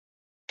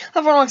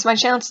Everyone, welcome to my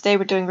channel. Today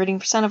we're doing reading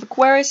for sign of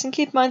Aquarius, and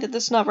keep in mind that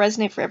this does not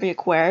resonate for every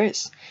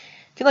Aquarius.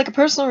 If you'd like a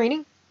personal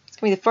reading, it's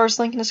going to be the first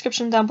link in the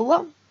description down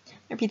below. I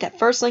repeat, that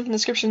first link in the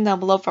description down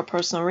below for a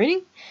personal reading.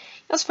 You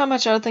also find a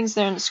bunch of other things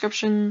there in the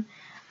description.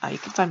 You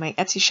can find my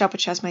Etsy shop,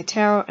 which has my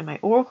tarot and my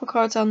oracle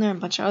cards on there, and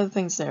a bunch of other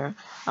things there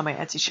on my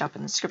Etsy shop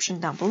in the description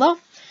down below. You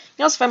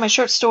can also find my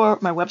shirt store,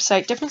 my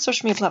website, different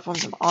social media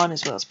platforms I'm on,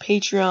 as well as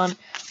Patreon.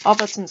 All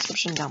that's in the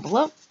description down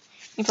below.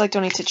 If you'd like to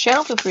donate to the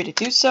channel, feel free to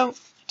do so.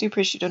 I do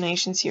appreciate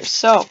donations here.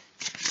 So,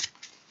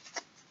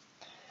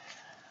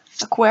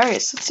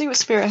 Aquarius, let's see what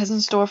Spirit has in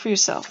store for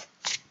yourself.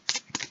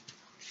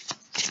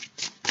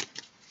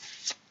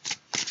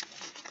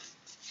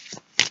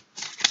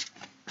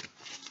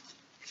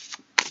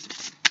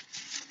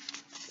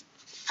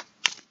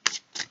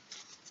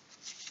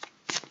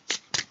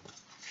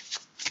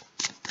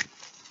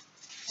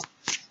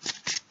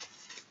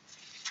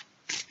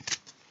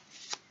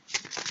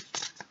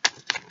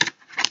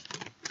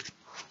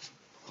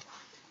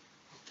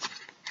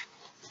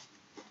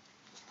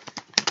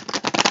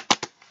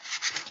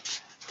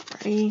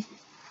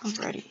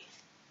 Alrighty.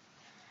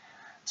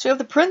 So we have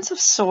the Prince of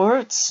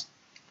Swords.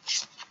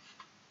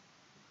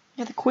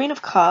 We have the Queen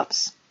of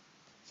Cups.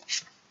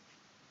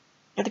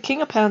 We have the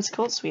King of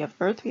Pentacles. We have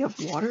Earth. We have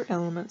Water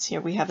elements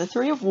here. We have the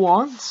Three of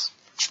Wands.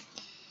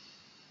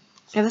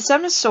 We have the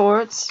Seven of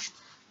Swords.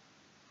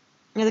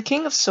 We have the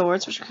King of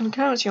Swords, which can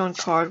count as your own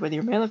card, whether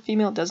you're male or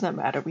female, it does not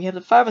matter. We have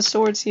the Five of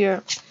Swords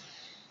here.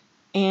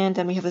 And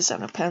then we have the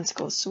Seven of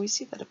Pentacles. So we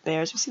see that of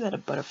bears, we see that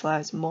of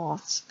butterflies,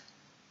 moths,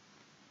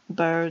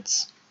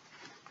 birds,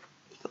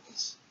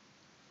 eagles.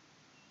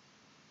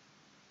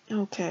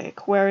 Okay,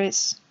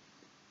 Aquarius.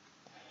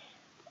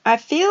 I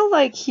feel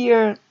like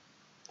you're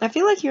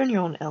in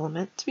your own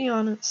element, to be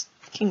honest.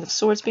 King of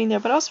Swords being there,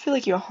 but I also feel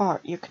like your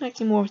heart. You're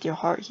connecting more with your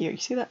heart here. You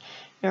see that?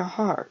 Your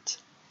heart.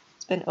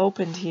 It's been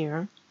opened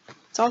here.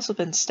 It's also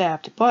been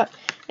stabbed, but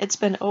it's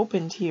been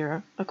opened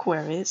here,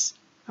 Aquarius.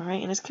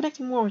 Alright, and it's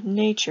connecting more with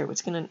nature.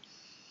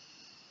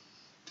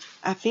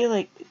 I feel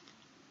like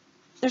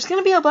there's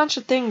gonna be a bunch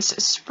of things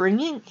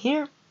springing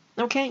here.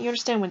 Okay, you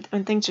understand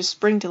when things just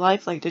spring to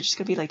life, like they're just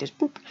gonna be like this,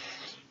 boop.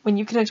 When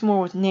you connect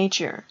more with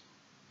nature,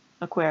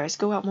 Aquarius,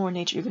 go out more in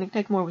nature. You're gonna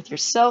connect more with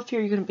yourself here.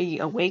 You're gonna be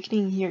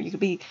awakening here. You could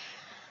be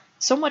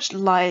so much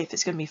life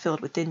is gonna be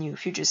filled within you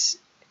if you just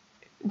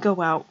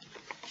go out,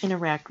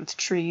 interact with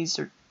trees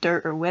or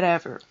dirt or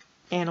whatever,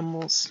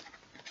 animals,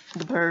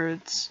 the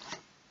birds.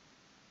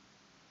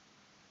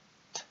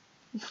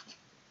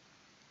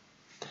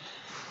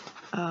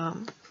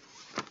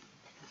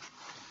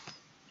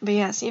 But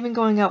yes, even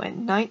going out at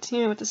night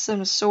here with the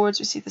Seven of Swords,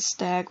 we see the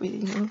stag.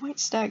 The white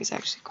stag is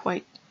actually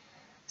quite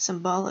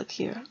symbolic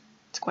here.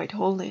 It's quite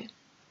holy.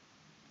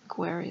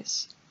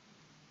 Aquarius.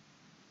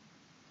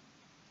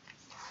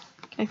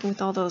 Connecting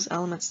with all those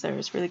elements there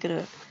is really going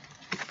to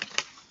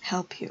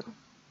help you.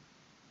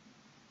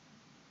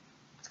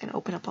 It's going to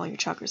open up all your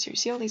chakras here. You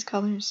see all these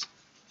colors?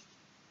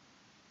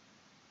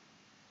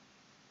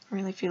 I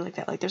really feel like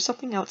that. Like there's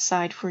something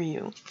outside for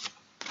you.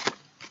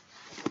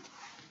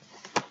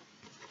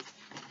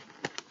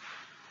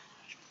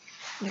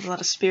 You have a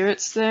lot of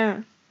spirits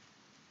there.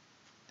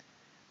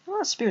 A lot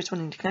of spirits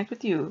wanting to connect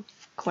with you,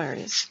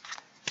 Aquarius.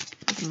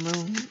 The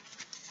moon,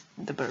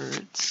 the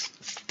birds,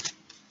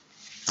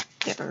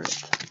 the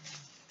earth.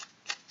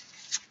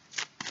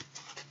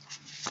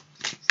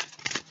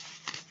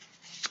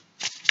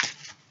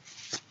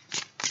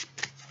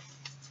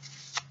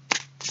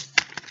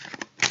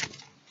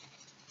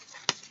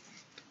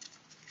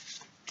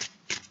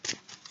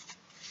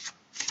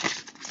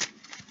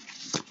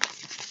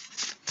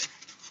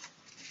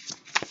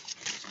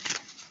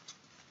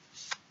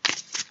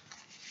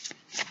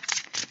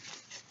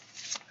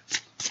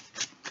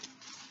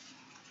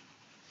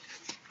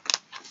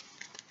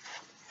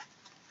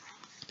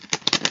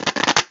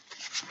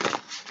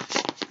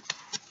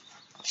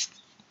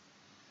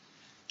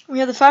 We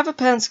have the Five of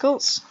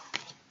Pentacles.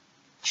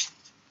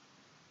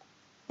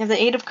 We have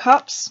the Eight of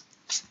Cups.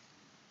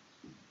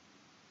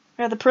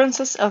 We have the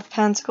Princess of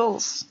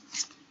Pentacles.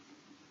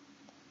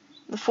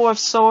 The Four of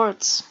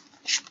Swords.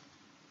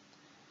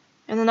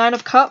 And the Nine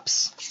of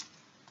Cups.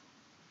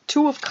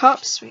 Two of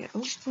Cups. We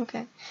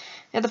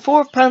have the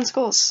Four of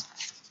Pentacles.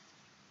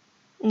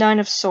 Nine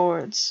of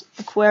Swords.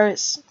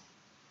 Aquarius.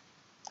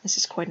 This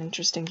is quite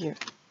interesting here.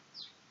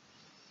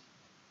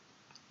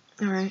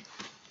 Alright.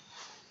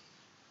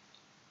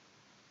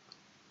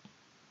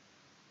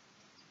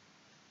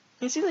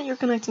 I see that you're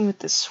connecting with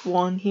this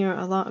swan here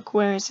a lot,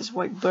 Aquarius, this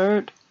white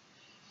bird.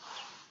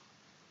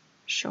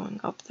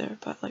 Showing up there,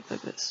 but like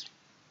this.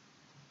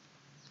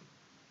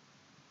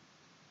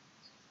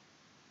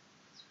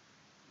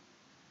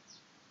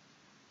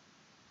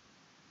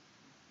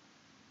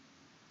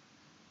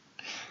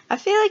 I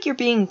feel like you're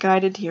being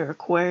guided here,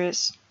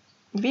 Aquarius.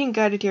 You're being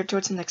guided here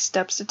towards the next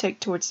steps to take,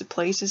 towards the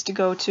places to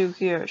go to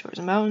here, towards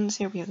the mountains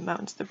here. We have the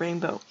mountains, the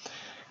rainbow.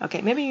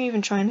 Okay, maybe you're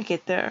even trying to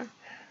get there.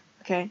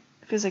 Okay?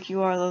 It feels like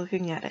you are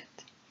looking at it,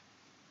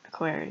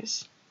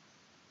 Aquarius.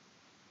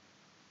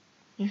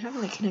 You're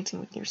heavily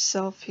connecting with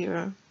yourself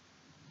here.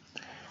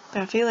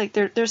 But I feel like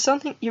there's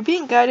something, you're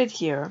being guided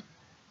here,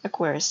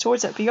 Aquarius,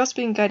 towards that, but you're also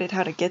being guided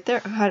how to get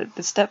there,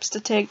 the steps to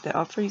take, the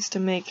offerings to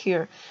make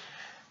here,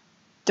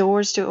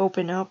 doors to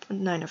open up.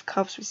 9 of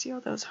Cups, we see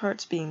all those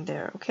hearts being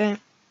there, okay?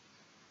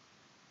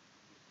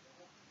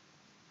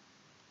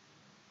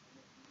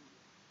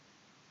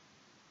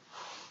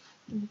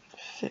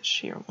 Fish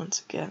here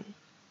once again.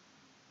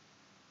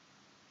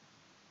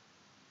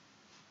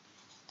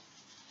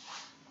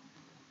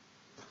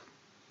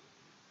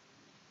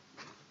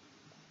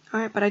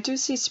 Alright, but I do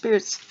see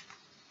spirits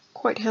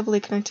quite heavily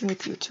connecting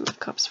with you. 2 of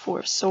Cups, 4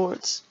 of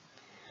Swords,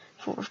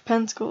 4 of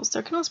Pentacles.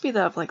 There can also be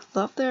that of like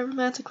love there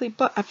romantically,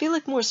 but I feel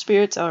like more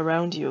spirits are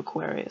around you,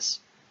 Aquarius.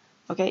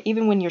 Okay,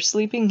 even when you're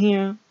sleeping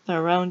here,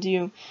 they're around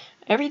you.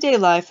 Everyday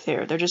life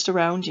there, they're just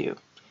around you.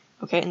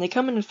 Okay, and they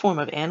come in the form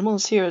of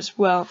animals here as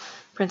well.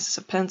 Princess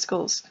of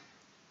Pentacles.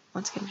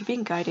 Once again, you're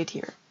being guided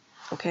here.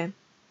 Okay?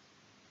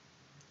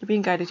 You're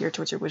being guided here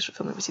towards your wish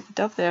fulfillment. We see the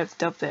dove there, the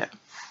dove there.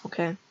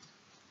 Okay?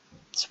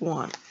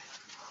 Swan.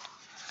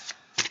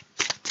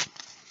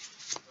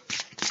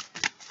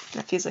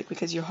 That feels like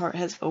because your heart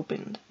has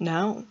opened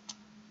now.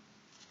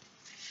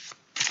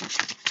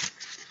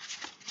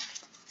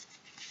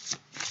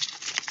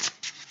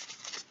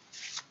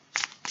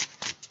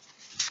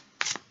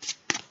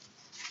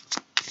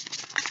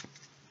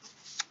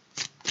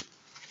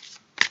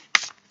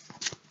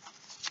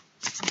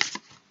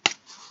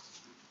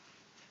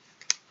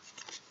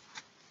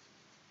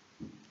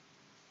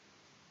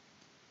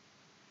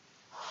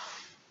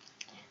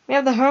 We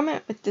have the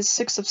Hermit with the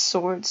 6 of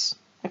Swords,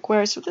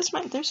 Aquarius. So this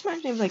might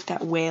be like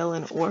that Whale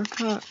and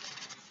Orca,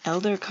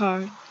 Elder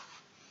card,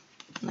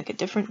 like a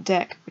different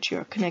deck which you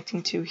are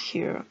connecting to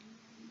here.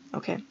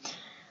 Okay.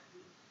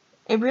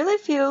 It really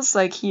feels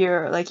like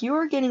here, like you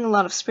are getting a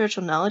lot of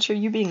spiritual knowledge here.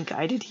 You're being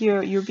guided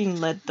here. You're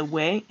being led the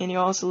way, and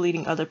you're also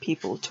leading other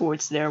people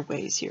towards their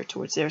ways here,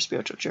 towards their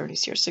spiritual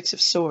journeys here. 6 of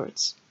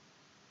Swords.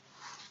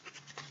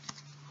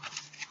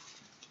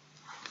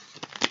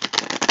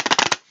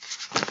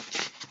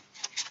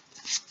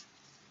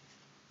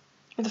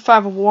 The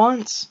 5 of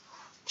Wands,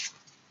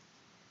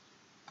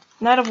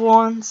 Knight of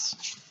Wands.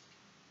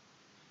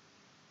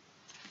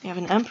 You have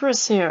an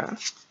Empress here.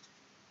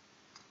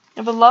 You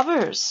have a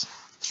Lovers.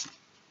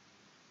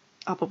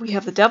 Oh, but we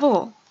have the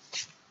Devil.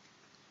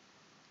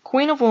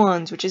 Queen of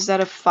Wands, which is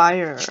that of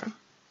fire. You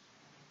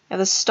have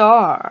the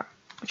Star,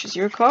 which is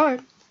your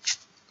card. You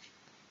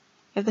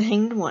have the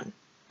Hanged One.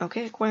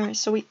 Okay, Aquarius.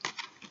 So we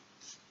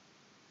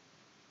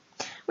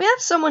have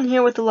someone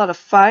here with a lot of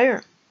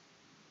fire.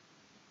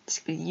 This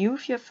could be you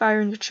if you have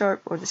fire in your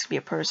chart, or this could be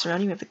a person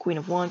around you. You have the Queen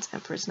of Wands,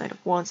 Empress, Knight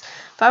of Wands,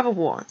 5 of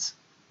Wands.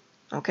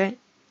 Okay?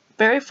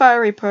 Very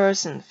fiery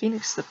person.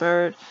 Phoenix the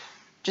bird.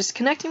 Just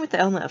connecting with the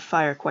element of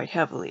fire quite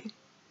heavily.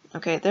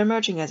 Okay? They're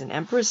emerging as an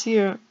Empress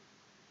here.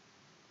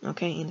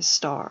 Okay? And a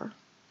Star.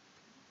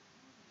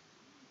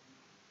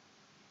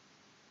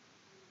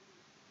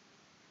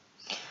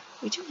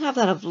 We do have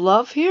that of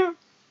love here.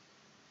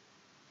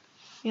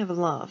 We have a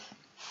love.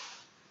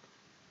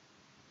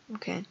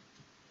 Okay?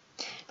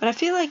 But I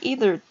feel like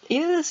either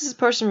this is a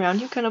person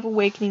around you kind of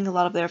awakening a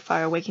lot of their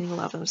fire, awakening a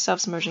lot of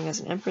themselves, emerging as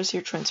an Empress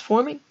here,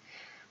 transforming.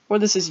 Or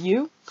this is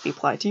you. Could be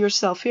applied to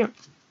yourself here.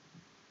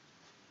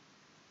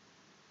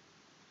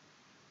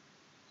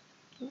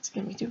 Once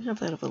again, we do have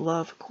that of a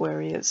love,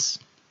 Aquarius.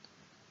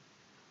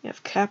 You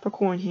have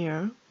Capricorn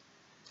here.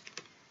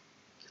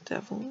 The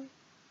Devil.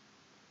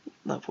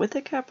 Love with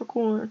a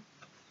Capricorn.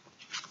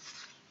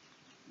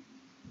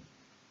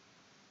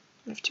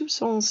 We have 2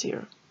 souls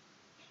here.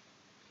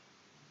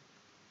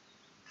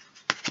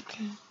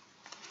 Okay.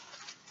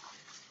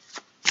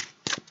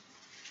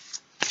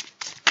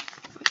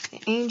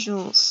 The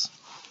angels.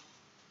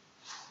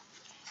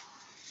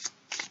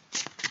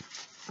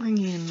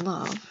 Bringing in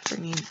love.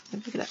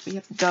 Look at that. We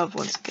have the dove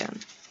once again.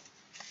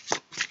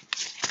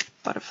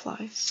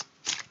 Butterflies.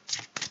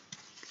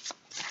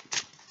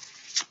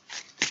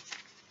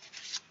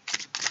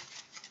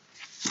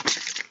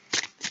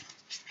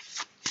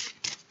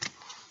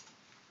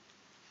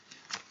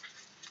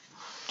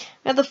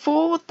 Now the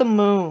Fool with the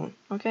Moon.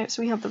 Okay,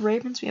 so we have the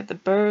ravens, we have the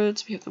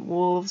birds, we have the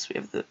wolves, we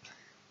have the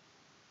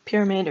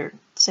pyramid or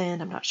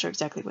sand. I'm not sure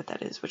exactly what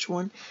that is, which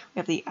one. We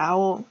have the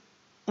owl.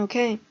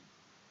 Okay.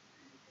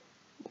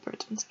 The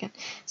birds once again.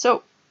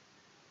 So,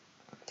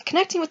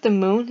 connecting with the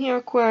moon here,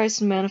 Aquarius,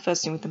 and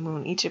manifesting with the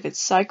moon. Each of its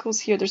cycles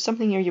here. There's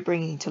something here you're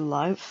bringing to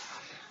life.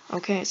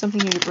 Okay,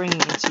 something here you're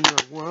bringing into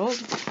your world.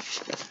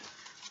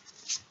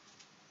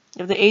 You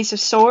have the Ace of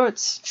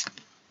Swords.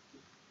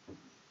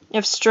 You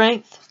have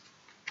Strength.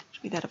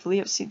 Be that of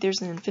Leo. See, there's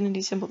an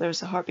infinity symbol. There's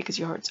the heart because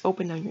your heart's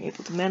open. Now you're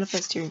able to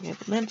manifest here. You're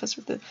able to manifest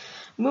with the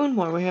moon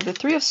more. We have the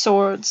 3 of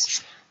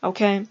Swords.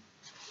 Okay.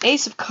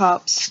 Ace of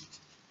Cups.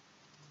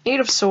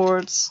 8 of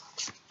Swords.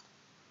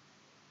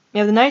 We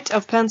have the Knight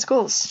of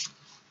Pentacles.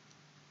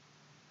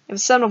 We have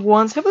the 7 of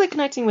Wands. Heavily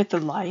connecting with the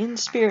lion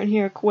spirit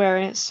here,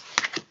 Aquarius.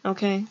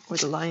 Okay. Or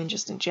the lion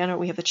just in general.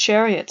 We have the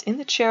Chariot. And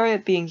the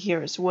Chariot being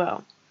here as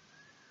well.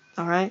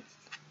 Alright.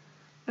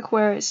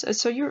 Aquarius.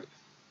 So you're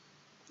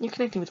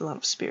connecting with a lot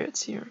of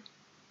spirits here.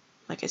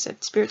 Like I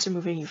said, spirits are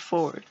moving you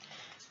forward.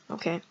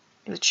 Okay?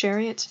 The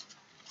Chariot,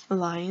 a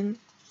Lion,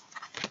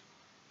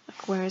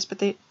 Aquarius,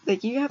 but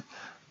you have,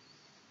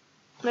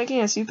 like,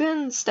 yes, you've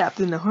been stabbed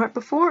in the heart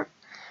before,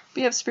 but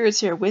you have spirits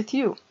here with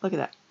you. Look at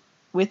that.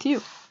 With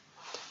you.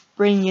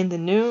 Bringing in the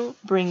new,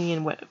 bringing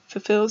in what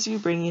fulfills you,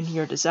 bringing in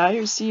your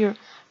desires here.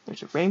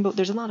 There's a rainbow.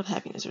 There's a lot of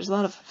happiness. There's a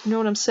lot of, you know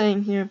what I'm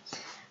saying here?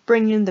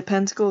 Bringing in the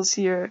pentacles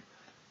here.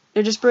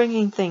 They're just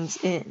bringing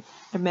things in.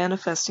 They're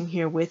manifesting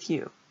here with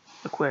you,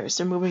 Aquarius.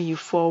 They're moving you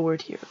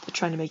forward here. They're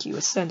trying to make you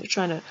ascend. They're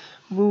trying to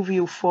move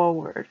you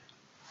forward,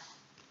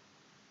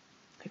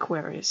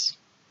 Aquarius.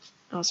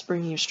 Also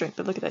bringing you strength.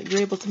 But look at that.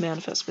 You're able to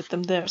manifest with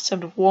them there.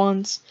 7 of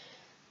Wands.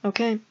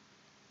 Okay?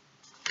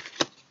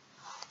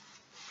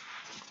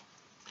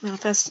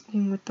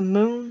 Manifesting with the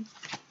moon.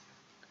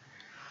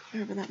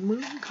 Wherever that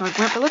moon card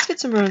went. But let's get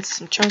some runes,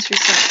 some charms for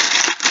yourself.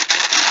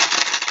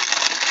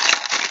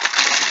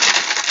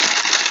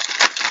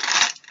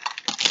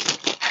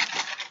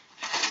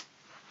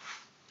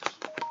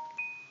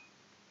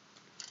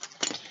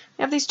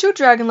 We have these 2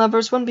 dragon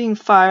lovers, one being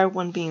fire,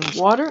 one being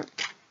water.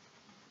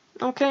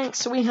 Okay,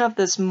 so we have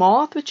this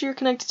moth, which you're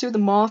connected to. The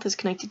moth is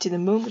connected to the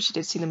moon, which you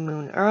did see the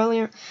moon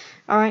earlier.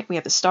 Alright, we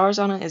have the stars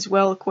on it as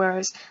well,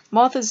 Aquarius.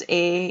 Moth is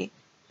a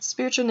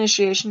spiritual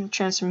initiation,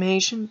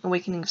 transformation,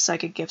 awakening of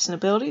psychic gifts and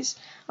abilities.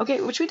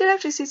 Okay, which we did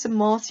actually see some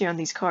moths here on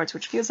these cards,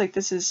 which feels like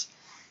this is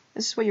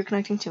what you're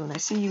connecting to. And I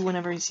see you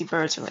whenever you see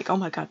birds, you're like, oh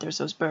my god, there's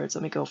those birds.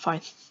 Let me go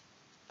find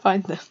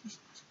them.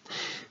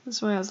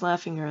 That's why I was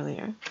laughing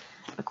earlier,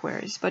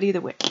 Aquarius. But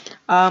either way,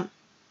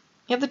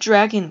 you have the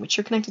dragon, which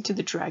you're connected to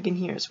the dragon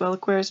here as well,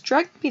 Aquarius.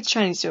 Dragon means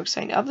Chinese zodiac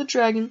sign of the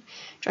dragon.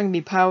 Dragon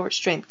means power,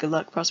 strength, good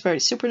luck, prosperity,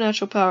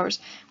 supernatural powers.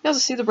 We also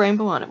see the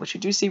rainbow on it, which we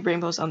do see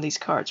rainbows on these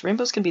cards.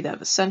 Rainbows can be that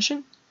of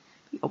ascension,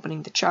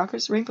 opening the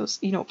chakras. Rainbows,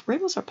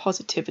 rainbows are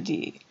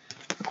positivity,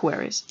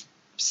 Aquarius.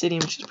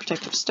 Obsidian, which is a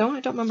protective stone. I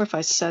don't remember if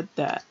I said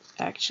that,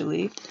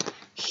 actually.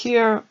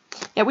 Here,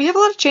 yeah, we have a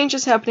lot of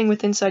changes happening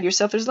within inside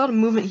yourself. There's a lot of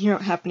movement here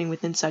happening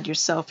within inside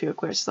yourself here,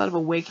 Aquarius. A lot of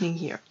awakening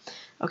here.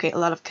 Okay, a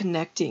lot of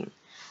connecting.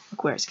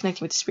 Aquarius,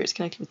 connecting with the spirits,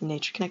 connecting with the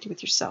nature, connecting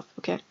with yourself,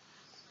 okay?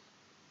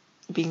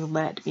 Being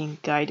led, being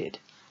guided.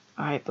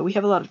 Alright, but we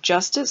have a lot of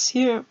justice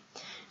here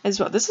as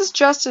well. This is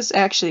justice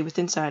actually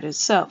within inside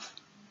itself.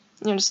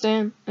 You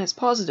understand? And it's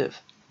positive.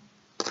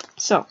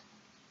 So,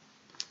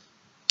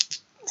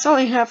 that's all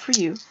I have for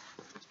you.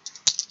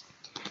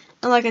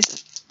 And like I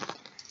said,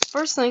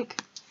 first link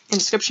in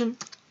description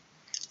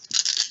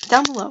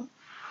down below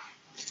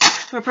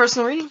for a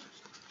personal reading.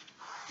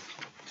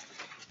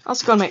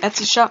 Also go on my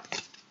Etsy shop.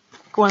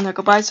 Go on there,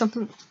 go buy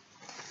something.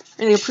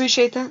 Really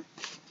appreciate that. And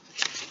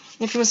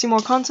if you want to see more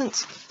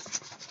content,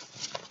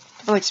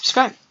 like,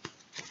 subscribe.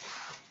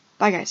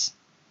 Bye, guys.